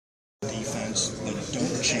defense that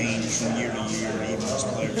don't change from year to year, even as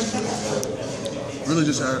players do? Really,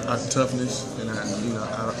 just our toughness and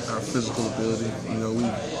our physical ability. We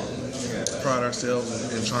pride ourselves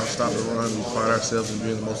in trying to stop the run. We pride ourselves in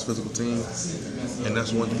being the most physical team, and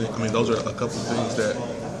that's one thing. Those are a couple of things that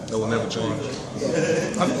will never change.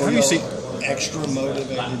 How do you see extra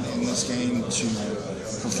motivated in this game to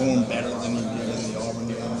perform better than you did in the Auburn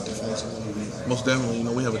game defensively? Most definitely,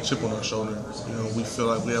 we have a chip on our shoulder. We feel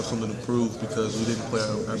like we have something to prove because we didn't play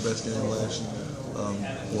our best game last year.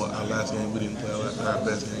 Our last game, we didn't play our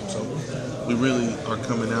best game. So we really are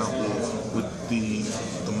coming out with the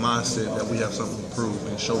mindset that we have something to prove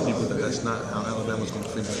and show people that that's not how Alabama's going to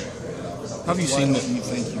figure it. How have you seen that? You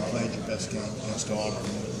think you played your best game against Auburn?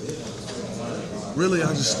 Really,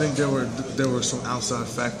 I just think there were some outside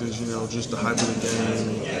factors, just the hype of the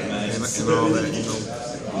game and all that.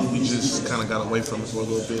 We just kind of got away from it for a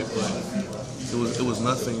little bit, but it was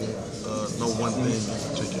nothing, no one thing in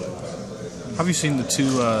particular. How have you seen the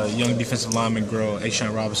two young defensive linemen grow,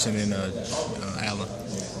 A'Shawn Robinson and Allen?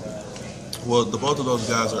 Well, both of those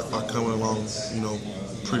guys are coming along,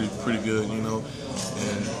 pretty good, and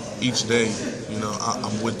each day,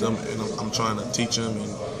 I'm with them and I'm trying to teach them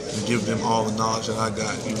and give them all the knowledge that I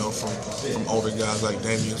got, from older guys like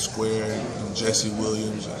Damian Square and Jesse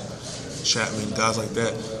Williams and Chapman, guys like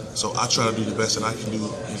that. So I try to do the best that I can do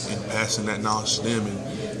in passing that knowledge to them. And,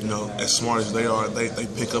 as smart as they are, they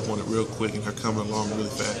pick up on it real quick and they're coming along really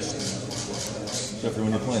fast. Jeoffrey,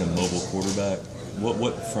 when you're playing a mobile quarterback,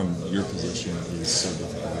 what from your position is so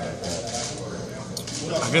difficult about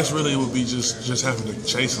that? I guess really it would be just having to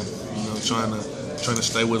chase them, trying to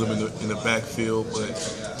stay with them in the backfield, but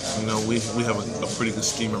we have a pretty good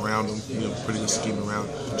scheme around them. We have a pretty good scheme around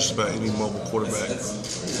just about any mobile quarterback,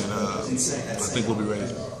 and I think we'll be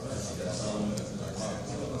ready.